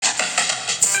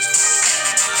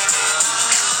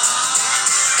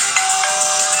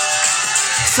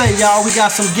say, y'all? We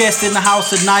got some guests in the house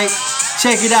tonight.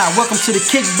 Check it out. Welcome to the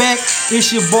Kickback.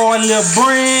 It's your boy, Lil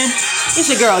Brand. It's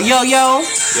your girl, Yo. Yo,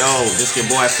 this your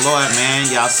boy Floyd,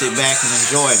 man. Y'all sit back and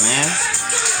enjoy, man.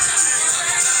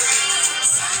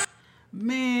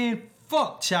 Man,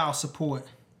 fuck child support.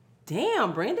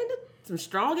 Damn, Brandon, some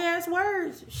strong ass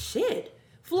words. Shit.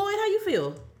 Floyd, how you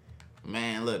feel?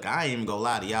 Man, look, I ain't even gonna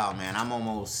lie to y'all, man. I'm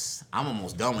almost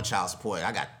done with child support.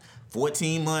 I got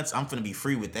 14 months. I'm finna be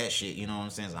free with that shit. You know what I'm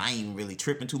saying? So I ain't really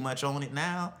tripping too much on it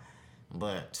now.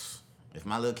 But if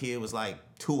my little kid was like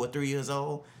 2 or 3 years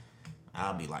old,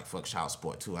 I'll be like, fuck child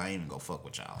support too. I ain't even gonna fuck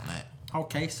with y'all on that.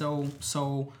 Okay,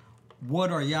 so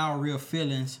what are y'all real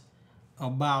feelings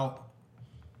about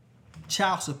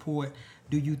child support?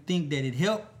 Do you think that it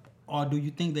helps, or do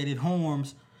you think that it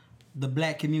harms the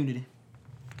black community?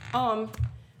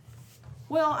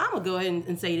 Well, I'm gonna go ahead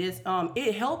and say this.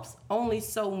 It helps only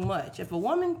so much. If a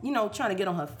woman, trying to get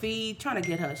on her feet, trying to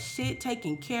get her shit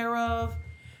taken care of,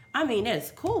 I mean,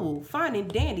 that's cool, fine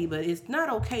and dandy, but it's not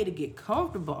okay to get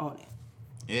comfortable on it.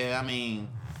 Yeah, I mean,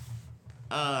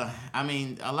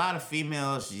 a lot of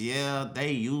females, yeah,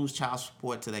 they use child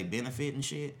support to their benefit and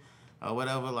shit, or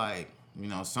whatever. Like,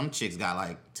 some chicks got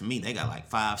like, to me, they got like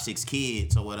 5-6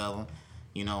 kids or whatever,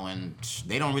 and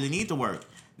they don't really need to work.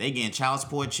 They getting child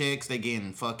support checks, they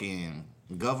getting fucking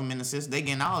government assistance, they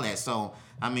getting all that. So,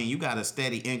 I mean, you got a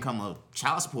steady income of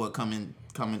child support coming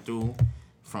through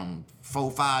from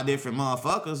 4-5 different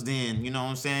motherfuckers, then, you know what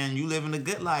I'm saying, you living a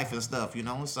good life and stuff,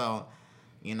 So,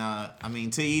 I mean,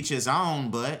 to each his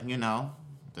own, but,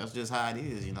 that's just how it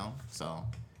is, So,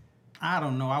 I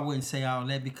don't know. I wouldn't say all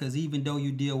that, because even though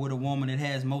you deal with a woman that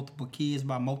has multiple kids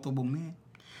by multiple men,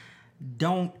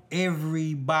 don't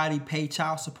everybody pay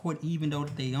child support even though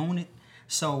they own it?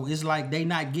 So it's like they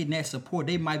not getting that support.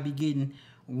 They might be getting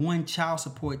one child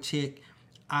support check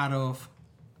out of,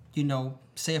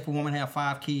 say if a woman have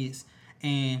 5 kids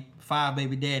and 5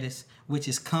 baby daddies, which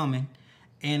is coming,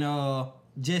 and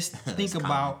just think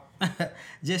about,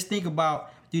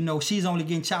 she's only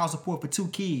getting child support for 2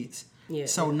 kids. Yeah.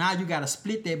 So now you got to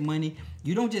split that money.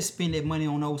 You don't just spend that money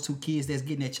on those 2 kids that's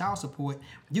getting that child support.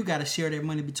 You got to share that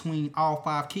money between all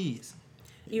 5 kids.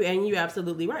 You're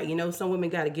absolutely right. Some women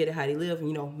got to get it how they live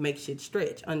and, make shit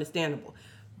stretch. Understandable.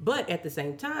 But at the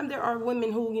same time, there are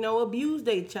women who, abuse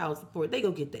their child support. They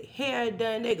go get their hair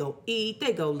done. They go eat.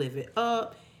 They go live it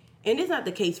up. And it's not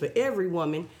the case for every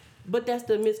woman, but that's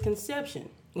the misconception.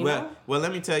 Well,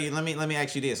 let me tell you. Let me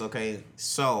ask you this, okay?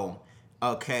 So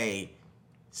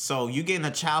you getting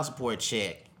a child support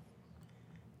check.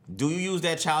 Do you use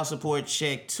that child support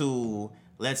check to,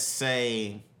 let's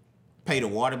say, pay the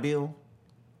water bill?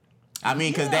 I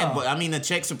mean, because the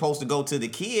check's supposed to go to the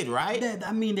kid, right?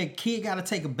 That kid got to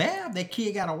take a bath. That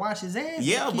kid got to wash his ass.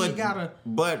 Yeah,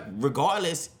 but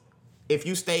regardless, if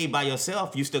you stay by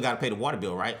yourself, you still got to pay the water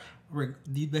bill, right?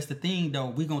 That's the thing, though.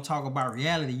 We're going to talk about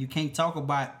reality. You can't talk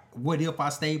about what if I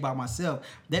stay by myself.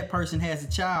 That person has a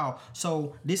child.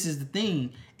 So this is the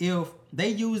thing. If they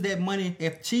use that money,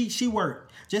 if she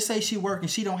worked, just say she work and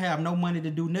she don't have no money to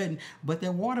do nothing, but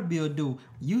that water bill do.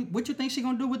 What you think she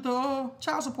gonna do with the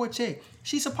child support check?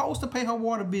 She's supposed to pay her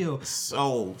water bill.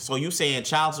 So you saying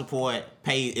child support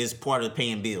is part of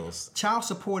paying bills? Child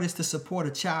support is to support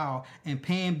a child, and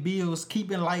paying bills,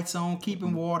 keeping lights on,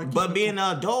 keeping water. But being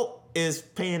an adult is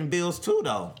paying bills too,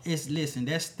 though.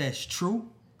 That's true.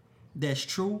 That's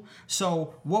true.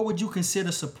 So what would you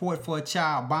consider support for a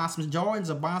child? Buying some Jordans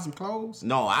or buying some clothes?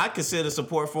 No, I consider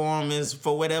support for him is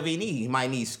for whatever he needs. He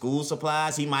might need school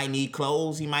supplies. He might need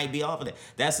clothes. He might be off of that.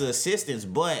 That's the assistance.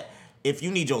 But if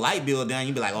you need your light bill done,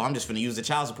 you be like, I'm just going to use the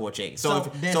child support check.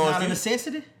 So that's not a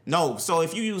necessity? No. So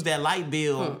if you use that light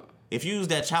bill... If you use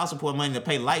that child support money to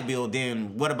pay the light bill,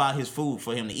 then what about his food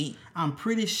for him to eat? I'm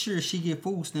pretty sure she get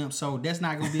food stamps, so that's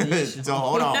not gonna be an issue. So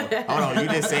hold on. You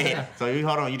just said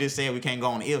You just said we can't go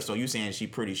on if. So you saying she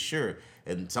pretty sure?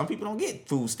 And some people don't get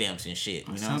food stamps and shit.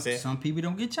 You know what I'm saying? Some people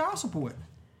don't get child support.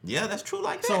 Yeah, that's true.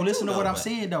 Like that. So listen to what I'm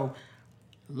saying though.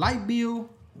 Light bill,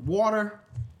 water,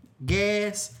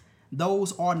 gas.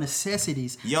 Those are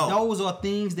necessities. Those are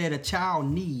things that a child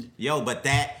need. But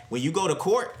that when you go to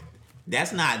court.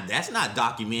 That's not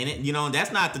documented.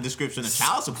 That's not the description of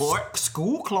child support.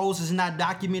 School clothes is not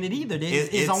documented either.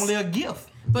 It's only a gift.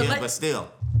 But still.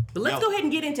 But let's go ahead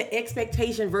and get into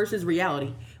expectation versus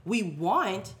reality. We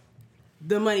want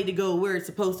the money to go where it's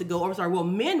supposed to go.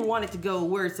 Men want it to go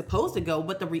where it's supposed to go.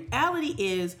 But the reality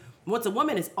is, once a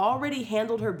woman has already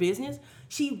handled her business,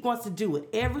 she wants to do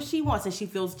whatever she wants, and she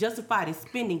feels justified in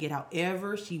spending it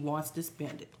however she wants to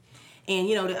spend it. And,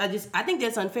 I think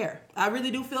that's unfair. I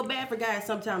really do feel bad for guys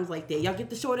sometimes like that. Y'all get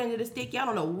the short end of the stick. Y'all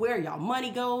don't know where y'all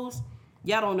money goes.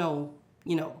 y'all don't know.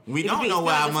 You know, we if don't it's know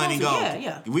where not our money supposed goes. to.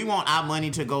 Yeah. We want our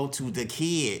money to go to the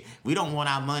kid. We don't want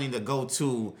our money to go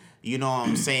to, you know what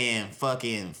I'm saying,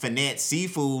 fucking Finette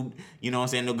Seafood, you know what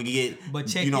I'm saying, to get, But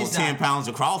check you know, this 10 out. pounds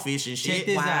of crawfish and shit. Check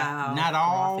this Wow, out.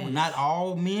 Not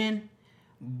all men,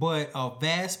 but a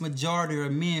vast majority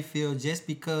of men feel just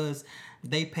because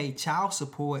they pay child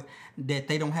support that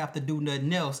they don't have to do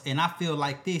nothing else. And I feel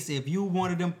like this: if you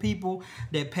one of them people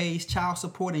that pays child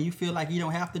support and you feel like you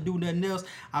don't have to do nothing else,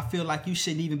 I feel like you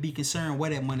shouldn't even be concerned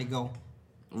where that money go.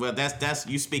 Well, that's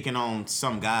you speaking on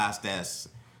some guys that's,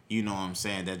 you know what I'm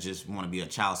saying, that just want to be a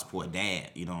child support dad,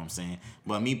 you know what I'm saying?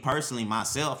 But me personally,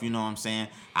 myself, you know what I'm saying,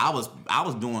 I was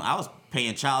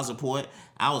paying child support.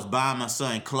 I was buying my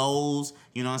son clothes,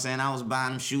 you know what I'm saying? I was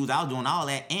buying him shoes. I was doing all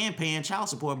that and paying child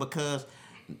support because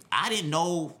I didn't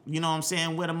know, you know what I'm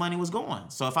saying, where the money was going.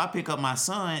 So if I pick up my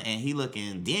son and he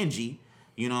looking dingy,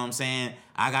 you know what I'm saying,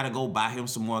 I got to go buy him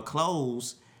some more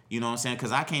clothes, you know what I'm saying,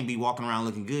 because I can't be walking around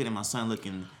looking good and my son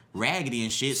looking raggedy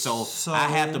and shit. So I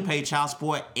have to pay child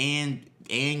support and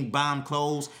buy him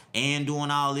clothes and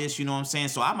doing all this, you know what I'm saying?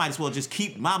 So I might as well just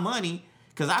keep my money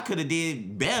because I could have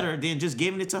did better than just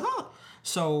giving it to her.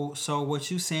 So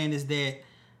what you saying is that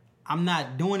I'm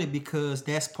not doing it because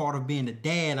that's part of being a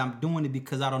dad. I'm doing it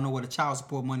because I don't know where the child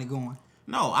support money going.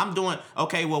 No, I'm doing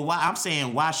okay. Well,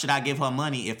 why should I give her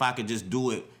money if I could just do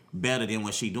it better than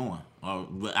what she doing? Or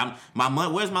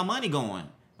where's my money going?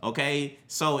 Okay,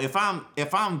 so if I'm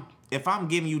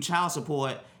giving you child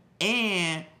support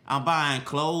and I'm buying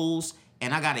clothes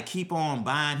and I got to keep on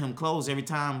buying him clothes every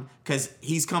time because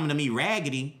he's coming to me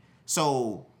raggedy,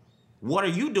 so what are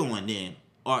you doing then?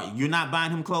 Or you're not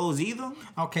buying him clothes either?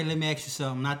 Okay, let me ask you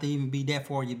something. Not to even be that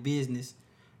far in your business,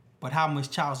 but how much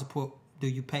child support do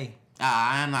you pay?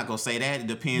 I'm not gonna say that. It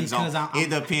depends it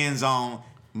depends on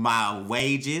my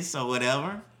wages or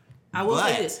whatever. I will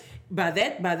say this. By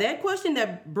that question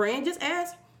that Brand just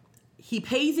asked, he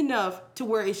pays enough to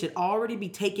where it should already be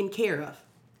taken care of.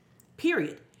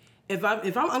 Period. If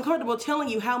I'm uncomfortable telling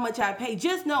you how much I pay,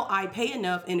 just know I pay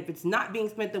enough, and if it's not being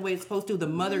spent the way it's supposed to, the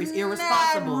mother is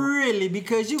irresponsible. Not really,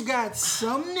 because you got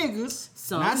some niggas,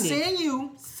 saying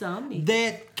you,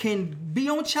 that can be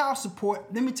on child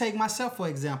support. Let me take myself for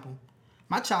example.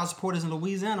 My child support is in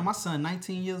Louisiana. My son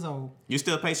 19 years old. You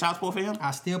still pay child support for him?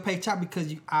 I still pay child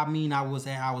because I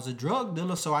was a drug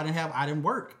dealer, so I didn't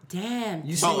work. Damn.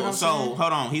 You see what I'm saying? So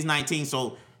hold on, he's 19,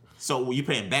 so you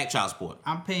paying back child support?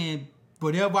 I'm paying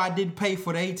whatever I didn't pay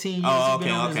for the 18 years.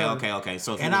 Okay.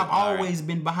 So and I've always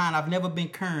been behind. I've never been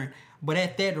current. But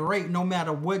at that rate, no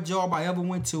matter what job I ever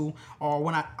went to, or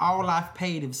when all I've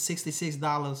paid is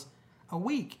 $66 a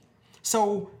week.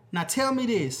 So now tell me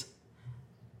this.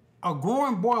 A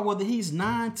growing boy, whether he's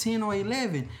 9, 10, or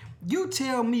 11, you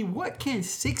tell me what can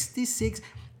 66,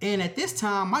 and at this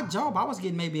time, my job, I was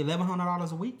getting maybe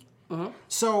 $1,100 a week. Mm-hmm.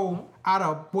 So out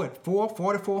of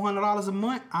 $4,400 a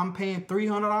month, I'm paying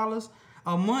 $300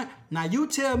 a month. Now you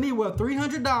tell me what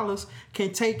 $300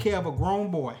 can take care of a grown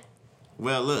boy.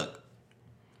 Well, look,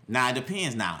 now it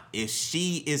depends. Now, if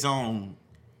she is on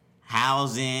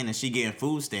housing and she getting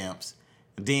food stamps,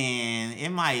 then it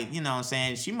might, you know what I'm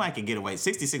saying, she might can get away.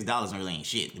 $66 really ain't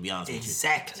shit, to be honest with you.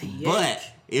 Exactly. But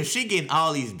if she getting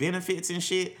all these benefits and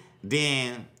shit,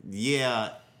 then yeah,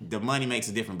 the money makes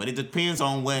a difference. But it depends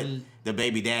on what the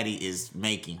baby daddy is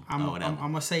making or whatever.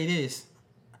 I'm gonna say this.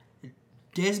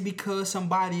 Just because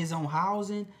somebody is on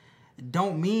housing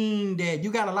don't mean that you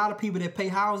got a lot of people that pay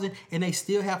housing and they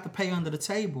still have to pay under the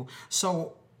table.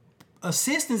 So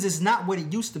assistance is not what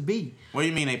it used to be. What do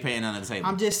you mean they paying under the table?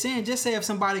 I'm just saying, just say if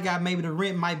somebody got maybe the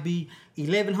rent might be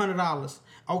 $1,100.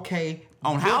 Okay.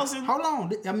 On housing? Hold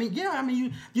on.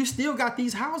 You still got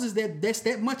these houses that's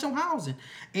that much on housing.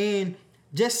 And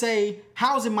just say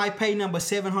housing might pay number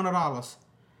 $700.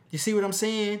 You see what I'm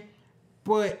saying?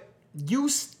 But you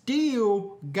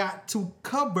still got to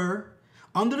cover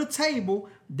under the table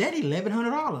that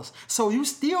 $1,100. So you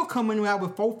still coming out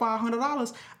with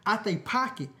 $400-$500 out their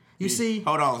pocket. You see?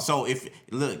 Hold on. So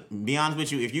be honest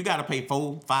with you, if you gotta pay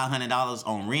 $400-$500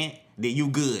 on rent, then you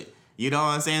good. You know what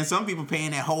I'm saying? Some people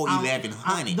paying that whole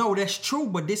 $1,100. No, that's true,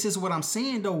 but this is what I'm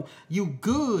saying though. You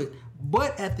good.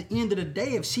 But at the end of the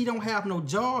day, if she don't have no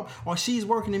job or she's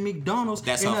working in McDonald's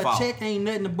that's and her her fault. check ain't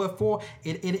nothing but for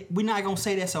it, we're not gonna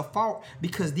say that's her fault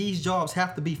because these jobs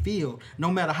have to be filled.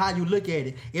 No matter how you look at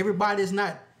it, everybody's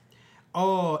not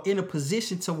in a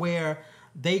position to where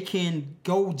they can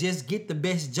go just get the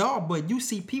best job. But you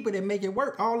see people that make it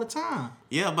work all the time.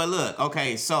 Yeah, but look,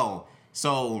 okay, so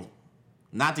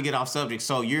not to get off subject.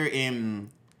 So you're in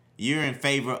you're in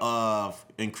favor of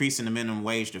increasing the minimum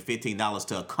wage to $15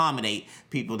 to accommodate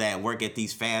people that work at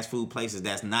these fast food places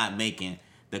that's not making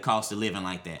the cost of living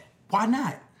like that. Why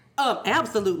not?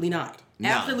 Absolutely not.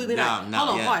 Absolutely not. No, Hold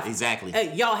on, yeah, pause. exactly.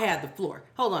 Hey, y'all have the floor.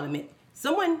 Hold on a minute.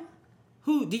 Someone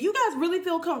who, do you guys really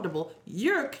feel comfortable?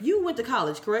 You went to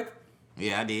college, correct?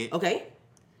 Yeah, I did. Okay.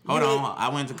 Hold on. I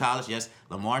went to college, yes.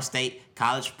 Lamar State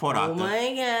College, Port Arthur. Oh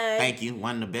my God. Thank you.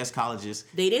 One of the best colleges.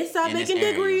 They didn't stop in this making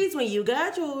area. degrees when you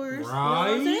got yours.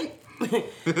 Right. You know what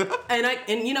I'm saying?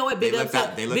 and you know what? Big They ups looked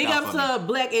out- they looked big out ups for to a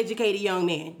black educated young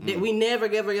man. That we never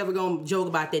ever gonna joke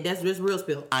about that. That's just real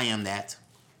spill. I am that.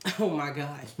 Oh my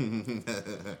God.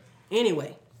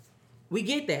 Anyway, we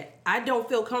get that. I don't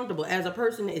feel comfortable as a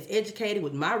person that is educated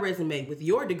with my resume, with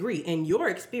your degree and your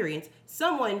experience,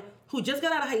 someone who just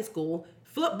got out of high school,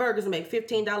 flip burgers and make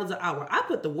 $15 an hour. I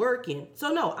put the work in.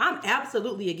 So no, I'm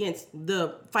absolutely against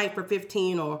the fight for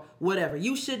 15 or whatever.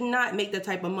 You should not make that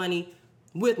type of money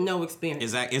with no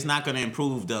experience. It's not going to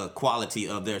improve the quality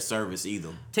of their service either.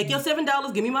 Take your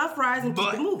 $7, give me my fries, and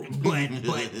keep it moving.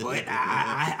 But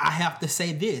I have to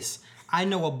say this. I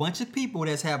know a bunch of people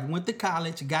that have went to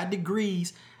college, got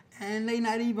degrees, and they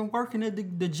not even working at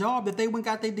the job that they went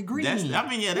got their degree in.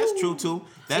 That's true too.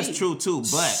 That's true too.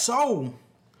 But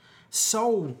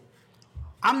So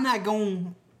I'm not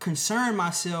gonna concern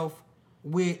myself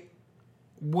with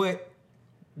what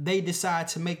they decide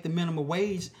to make the minimum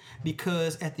wage,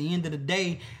 because at the end of the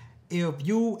day, if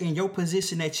you in your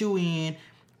position that you in,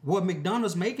 what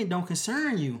McDonald's making don't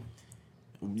concern you.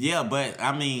 yeah, but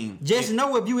I mean, Just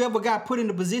know if you ever got put in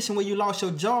a position where you lost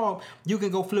your job, you can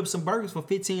go flip some burgers for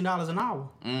 $15 an hour.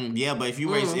 yeah, but if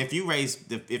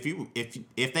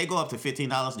they go up to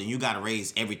 $15, then you got to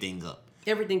raise everything up.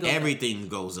 Everything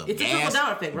goes up. It's a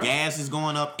trickle-down effect, right? Gas is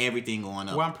going up. Everything going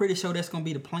up. Well, I'm pretty sure that's gonna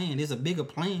be the plan. There's a bigger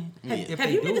plan.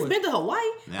 Have you niggas been to Hawaii?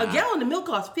 Nah. A gallon of milk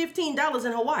costs $15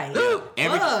 in Hawaii.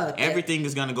 Everything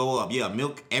is gonna go up. Yeah,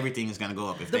 milk. Everything is gonna go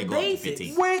up if they go up to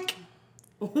 15. Wick.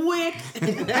 It's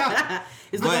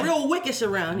looking real wickish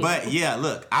around here. But yeah,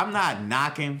 look, I'm not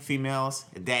knocking females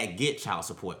that get child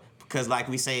support, because like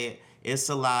we said, it's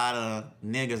a lot of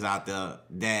niggas out there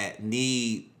that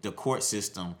need the court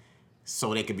system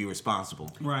so they could be responsible,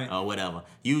 right, or whatever.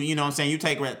 You know what I'm saying? You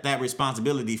take that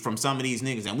responsibility from some of these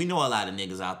niggas, and we know a lot of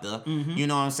niggas out there. Mm-hmm. You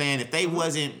know what I'm saying? If they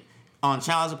wasn't on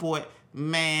child support,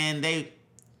 man, they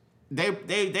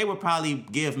would probably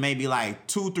give maybe like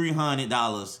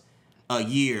 $200-$300 a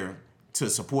year to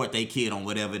support their kid on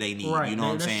whatever they need. Right. You know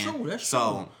what I'm saying? True. That's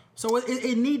true. So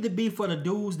it need to be for the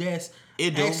dudes that's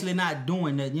actually not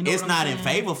doing that. You know, it's what I'm not in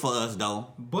saying? favor for us though.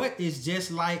 But it's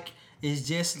just like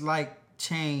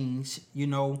change. You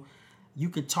know, you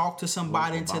can talk to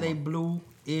somebody until they blue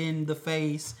in the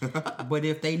face, but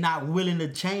if they not willing to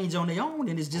change on their own,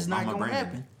 then it's just not gonna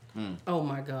happen. Oh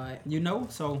my God. You know,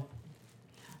 so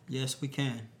yes, we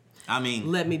can. I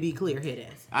mean, Let me be clear, head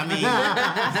ass. I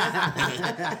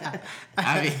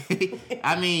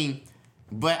mean,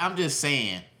 but I'm just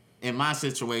saying, in my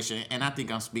situation, and I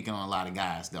think I'm speaking on a lot of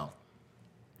guys though,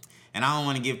 and I don't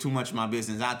want to give too much of my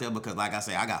business out there because, like I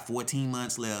say, I got 14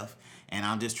 months left, and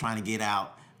I'm just trying to get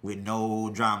out with no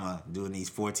drama doing these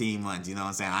 14 months. You know what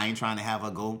I'm saying? I ain't trying to have her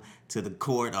go to the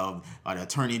court or the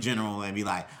attorney general and be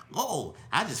like, oh,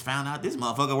 I just found out this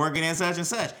motherfucker working at such and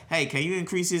such. Hey, can you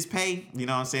increase his pay? You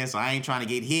know what I'm saying? So I ain't trying to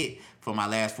get hit for my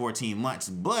last 14 months.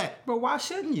 But why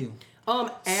shouldn't you?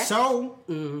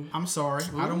 I'm sorry.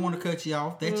 I don't want to cut you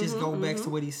off. That just goes back to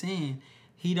what he's saying.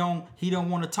 He don't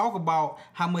want to talk about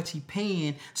how much he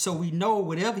paying, so we know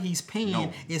whatever he's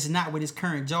paying is not with his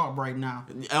current job right now.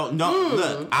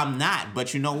 Look, I'm not.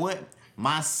 But you know what? Me and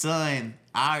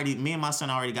my son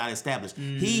already got established.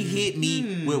 He hit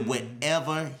me with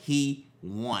whatever he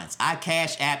wants. I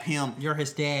cash app him. You're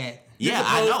his dad. Yeah,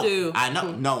 I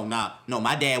know. No.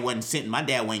 My dad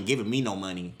wasn't giving me no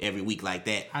money every week like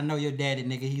that. I know your daddy,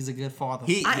 nigga. He's a good father.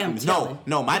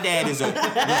 No. My dad is look.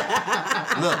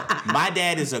 My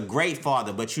dad is a great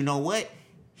father, but you know what?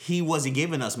 He wasn't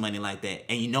giving us money like that.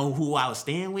 And you know who I was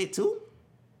staying with too?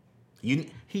 You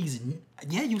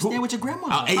staying with your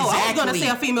grandma. Exactly. I was gonna say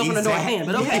a female from the North End,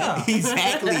 but okay. Yeah.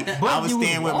 Exactly. I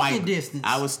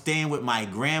was staying with my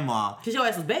grandma. Cause your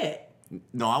ass was bad.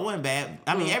 No, I wasn't bad.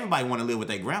 I mean, everybody want to live with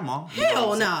their grandma.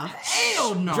 Hell no.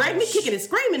 Hell no. Drag me kicking and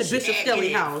screaming in Bishop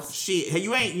Stelly house. Shit, hey,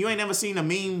 you ain't never seen a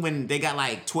meme when they got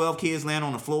like 12 kids laying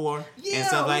on the floor and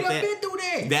stuff like that? Yeah, we been through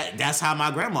that. That's how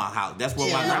my grandma house. That's what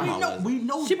my grandma was. We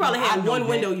know. She probably had one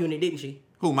window unit, didn't she?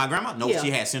 Who, my grandma? No, Yeah.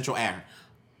 she had central air.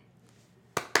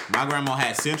 My grandma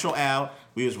had central air.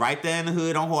 We was right there in the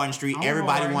hood on Horton Street.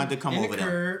 Everybody wanted to come over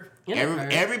there.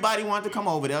 Everybody wanted to come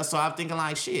over there, so I'm thinking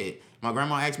like, shit. My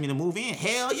grandma asked me to move in.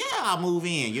 Hell yeah, I'll move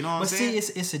in. You know what I'm saying? But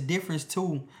see, it's a difference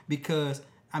too, because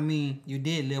I mean, you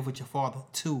did live with your father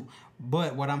too.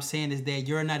 But what I'm saying is that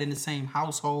you're not in the same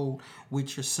household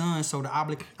with your son, so the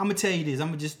I'm gonna tell you this. I'm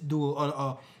gonna just do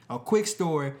a quick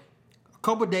story. A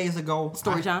couple days ago,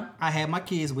 Story time. I had my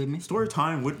kids with me. Story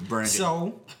time with Brandon.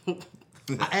 So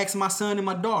I asked my son and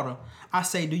my daughter. I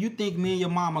say, "Do you think me and your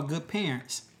mom are good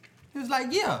parents?" He was like,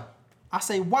 "Yeah." I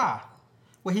say, "Why?"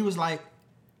 Well, he was like,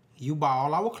 "You buy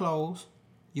all our clothes,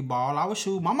 you buy all our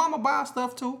shoes. My mama buy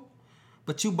stuff too,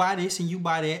 but you buy this and you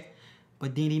buy that."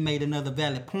 But then he made another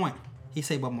valid point. He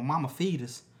said, "But my mama feed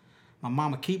us. My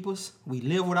mama keep us. We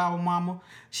live with our mama.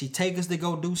 She take us to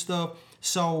go do stuff."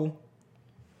 So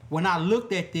when I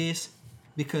looked at this,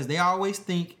 because they always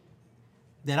think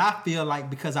that I feel like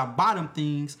because I buy them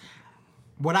things,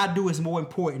 what I do is more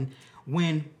important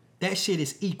when that shit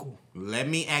is equal. Let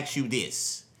me ask you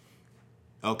this.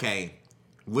 Okay.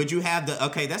 Would you have the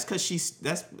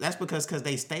that's because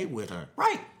they stay with her.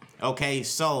 Right. Okay,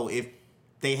 so if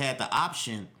they had the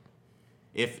option,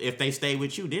 if they stay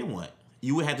with you, then what?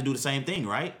 You would have to do the same thing,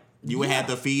 right? You would have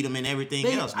to feed them and everything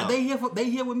else. Though. They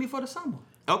here with me for the summer.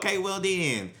 Okay, well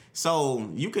then, so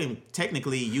you can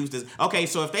technically use this. Okay,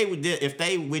 so if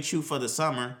they with you for the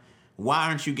summer, why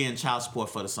aren't you getting child support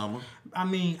for the summer? I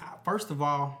mean, first of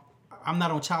all, I'm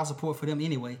not on child support for them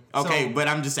anyway. Okay, but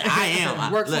I'm just saying, I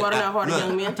am. Work smarter, not harder,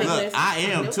 young men. Take lessons. I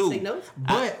am Take too. Take notes.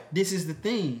 But this is the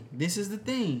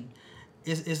thing.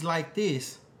 It's like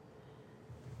this.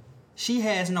 She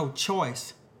has no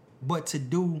choice but to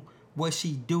do what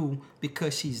she do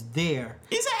because she's there.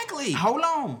 Exactly. Hold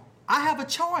on. I have a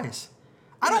choice.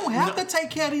 I don't have to take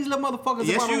care of these little motherfuckers.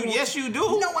 Yes, you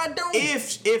do. No, I don't.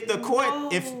 If the court,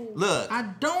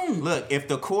 I don't. Look, if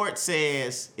the court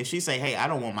says, if she say, "Hey, I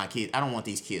don't want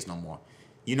these kids no more,"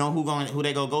 you know who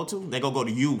they gonna go to? They gonna go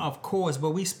to you. Of course,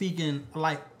 but we speaking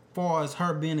like far as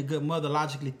her being a good mother,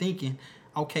 logically thinking.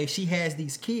 Okay, she has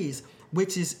these kids,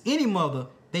 which is any mother.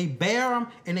 They bear them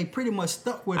and they pretty much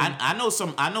stuck with them. I know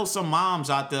some moms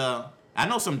out there. I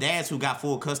know some dads who got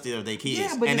full custody of their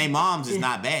kids, but and their moms is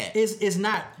not bad. It's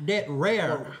not that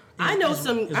rare. I know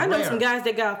some guys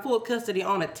that got full custody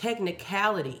on a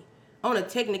technicality.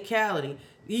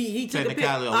 He took a picture.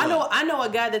 I know a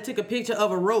guy that took a picture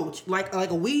of a roach, like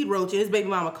a weed roach, in his baby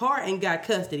mama car and got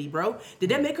custody, bro.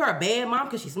 Did that make her a bad mom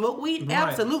because she smoked weed? Right.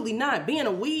 Absolutely not. Being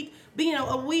a weed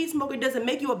smoker doesn't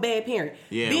make you a bad parent.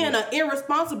 Yeah, being an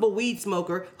irresponsible weed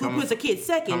smoker who puts a kid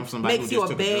second makes you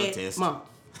a bad mom.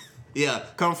 Yeah,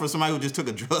 coming from somebody who just took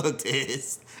a drug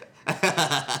test.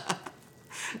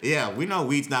 Yeah, we know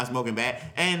weed's not smoking bad.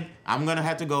 And I'm going to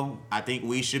have to go. I think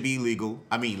weed should be legal.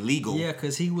 Yeah,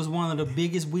 because he was one of the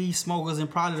biggest weed smokers in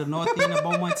probably the north end of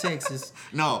Beaumont, Texas.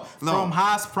 No.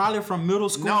 Probably from middle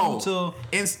school to...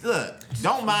 And look,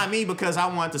 don't mind me because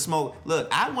I want to smoke. Look,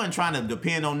 I wasn't trying to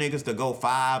depend on niggas to go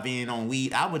 5 in on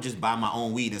weed. I would just buy my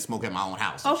own weed and smoke at my own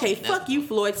house. Okay, fuck you,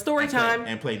 Floyd. Story time.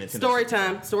 And play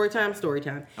Nintendo. Story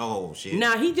time. Oh, shit.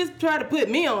 Now, he just tried to put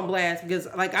me on blast because,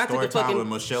 like, I took a fucking... with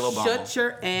Michelle Obama. Shut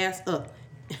your ass up.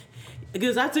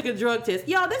 Because I took a drug test.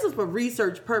 Y'all, this is for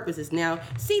research purposes now.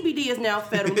 CBD is now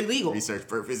federally legal. Research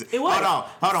purposes. It was. Hold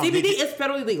on. CBD is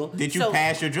federally legal. Did you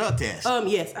pass your drug test?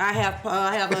 Yes. I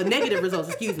have negative results.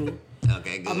 Excuse me.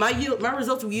 Okay, good. My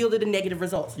results yielded a negative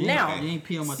results. Now, you ain't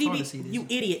pee on my toilet seat. You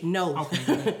idiot. No.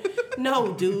 Okay.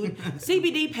 No, dude.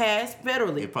 CBD passed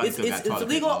federally. It's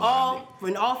legal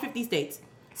in all 50 states.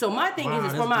 So my thing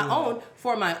is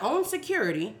for my own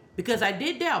security, because I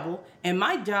did dabble, and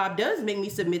my job does make me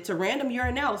submit to random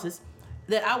urinalysis,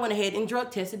 that I went ahead and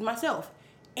drug tested myself.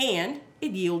 And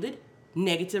it yielded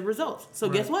negative results. So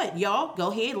guess what? Y'all, go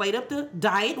ahead, light up the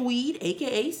diet weed,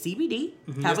 a.k.a. CBD.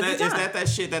 Mm-hmm. Have a good time. Is that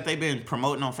shit that they've been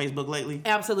promoting on Facebook lately?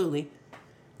 Absolutely.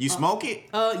 You smoke it?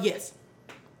 Yes.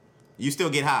 You still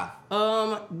get high?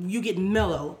 You get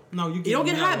mellow. No, you don't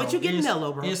get high, but you get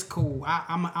mellow, bro. It's cool.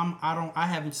 I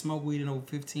haven't smoked weed in over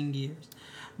 15 years.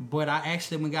 But I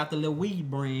actually got the little weed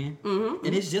brand, and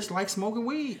it's just like smoking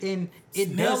weed, and it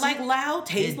smells like loud,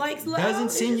 tastes like loud.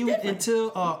 Doesn't send you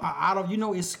until out of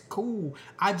it's cool.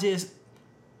 I just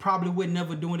probably would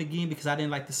never do it again because I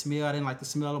didn't like the smell. I didn't like the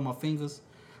smell of my fingers.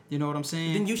 You know what I'm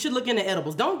saying? Then you should look into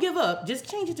edibles. Don't give up. Just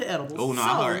change it to edibles. Oh no,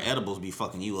 I heard edibles be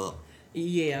fucking you up.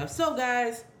 Yeah. So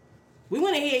guys, we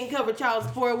went ahead and covered child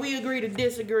support. We agree to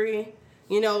disagree.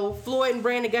 Floyd and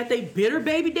Brandon got their bitter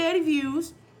baby daddy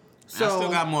views. So, I still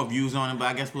got more views on it, but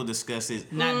I guess we'll discuss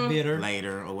it not bitter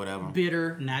later or whatever.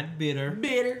 Not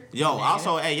bitter. Yo,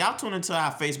 also, hey, y'all tune into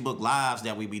our Facebook Lives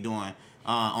that we be doing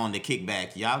on the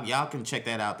Kickback. Y'all can check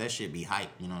that out. That shit be hype,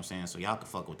 you know what I'm saying? So y'all can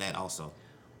fuck with that also.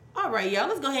 All right, y'all,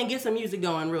 let's go ahead and get some music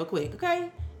going real quick, okay?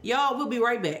 Y'all, we'll be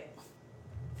right back.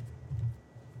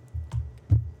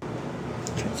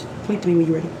 Wait till when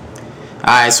you ready. All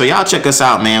right, so y'all check us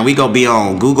out, man. We gonna be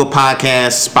on Google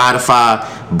Podcasts, Spotify,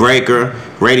 Breaker,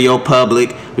 Radio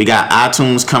Public. We got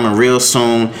iTunes coming real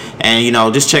soon. And, you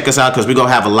know, just check us out because we're going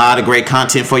to have a lot of great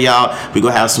content for y'all. We're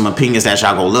going to have some opinions that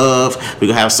y'all going to love. We're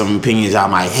going to have some opinions y'all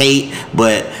might hate.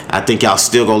 But I think y'all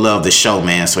still going to love the show,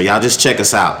 man. So y'all just check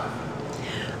us out.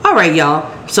 All right,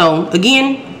 y'all. So,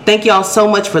 again, thank y'all so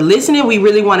much for listening. We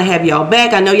really want to have y'all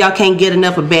back. I know y'all can't get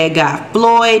enough of Bad Guy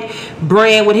Floyd,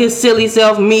 Brand with his silly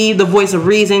self, me, the voice of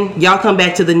reason. Y'all come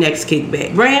back to the next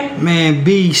kickback. Brand? Man,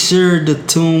 be sure to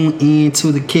tune in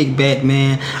to the kickback,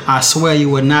 man. I swear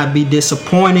you will not be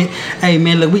disappointed. Hey,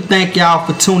 man, look, we thank y'all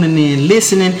for tuning in,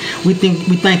 listening. We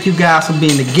thank you guys for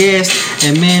being the guests.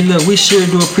 And, man, look, we sure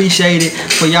do appreciate it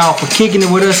for y'all for kicking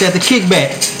it with us at the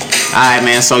kickback. All right,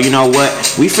 man. So, you know what?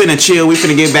 We finna chill. We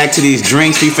finna get back to these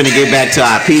drinks. We finna get back to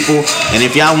our people. And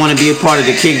if y'all want to be a part of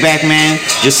the kickback, man,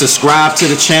 just subscribe to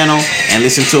the channel and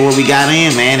listen to what we got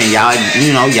in, man. And y'all,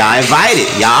 you know, y'all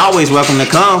invited. Y'all always welcome to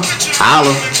come.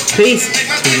 Holla. Peace.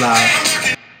 Too loud.